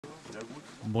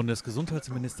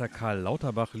Bundesgesundheitsminister Karl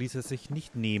Lauterbach ließ es sich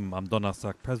nicht nehmen, am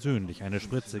Donnerstag persönlich eine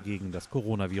Spritze gegen das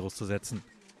Coronavirus zu setzen,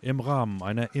 im Rahmen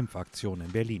einer Impfaktion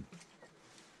in Berlin.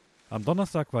 Am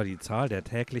Donnerstag war die Zahl der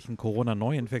täglichen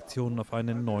Corona-Neuinfektionen auf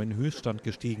einen neuen Höchststand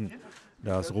gestiegen.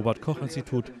 Das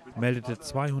Robert-Koch-Institut meldete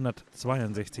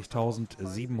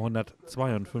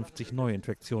 262.752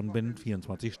 Neuinfektionen binnen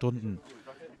 24 Stunden.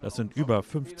 Das sind über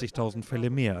 50.000 Fälle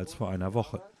mehr als vor einer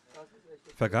Woche.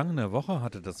 Vergangene Woche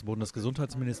hatte das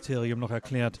Bundesgesundheitsministerium noch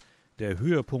erklärt, der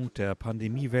Höhepunkt der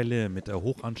Pandemiewelle mit der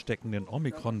hoch ansteckenden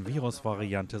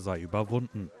Omikron-Virus-Variante sei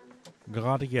überwunden.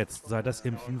 Gerade jetzt sei das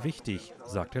Impfen wichtig,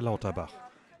 sagte Lauterbach.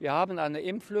 Wir haben eine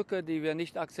Impflücke, die wir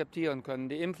nicht akzeptieren können.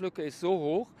 Die Impflücke ist so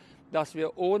hoch, dass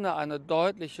wir ohne eine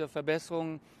deutliche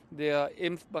Verbesserung der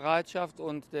Impfbereitschaft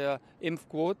und der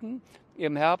Impfquoten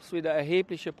im Herbst wieder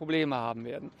erhebliche Probleme haben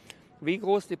werden. Wie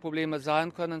groß die Probleme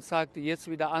sein können, zeigt die jetzt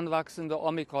wieder anwachsende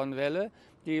Omikron-Welle,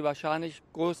 die wahrscheinlich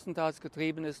größtenteils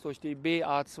getrieben ist durch die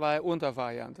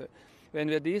BA2-Untervariante. Wenn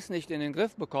wir dies nicht in den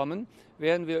Griff bekommen,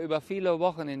 werden wir über viele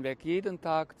Wochen hinweg jeden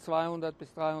Tag 200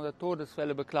 bis 300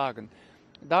 Todesfälle beklagen.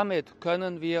 Damit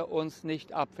können wir uns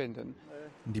nicht abfinden.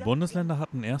 Die Bundesländer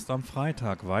hatten erst am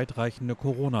Freitag weitreichende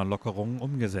Corona-Lockerungen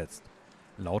umgesetzt.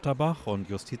 Lauterbach und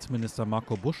Justizminister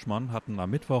Marco Buschmann hatten am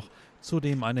Mittwoch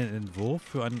zudem einen Entwurf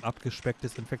für ein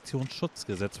abgespecktes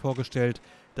Infektionsschutzgesetz vorgestellt,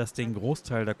 das den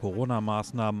Großteil der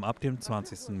Corona-Maßnahmen ab dem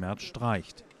 20. März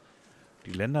streicht.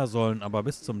 Die Länder sollen aber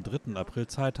bis zum 3. April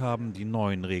Zeit haben, die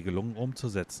neuen Regelungen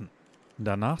umzusetzen.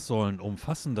 Danach sollen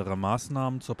umfassendere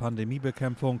Maßnahmen zur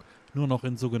Pandemiebekämpfung nur noch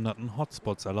in sogenannten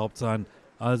Hotspots erlaubt sein,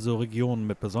 also Regionen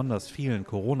mit besonders vielen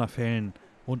Corona-Fällen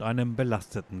und einem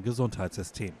belasteten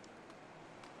Gesundheitssystem.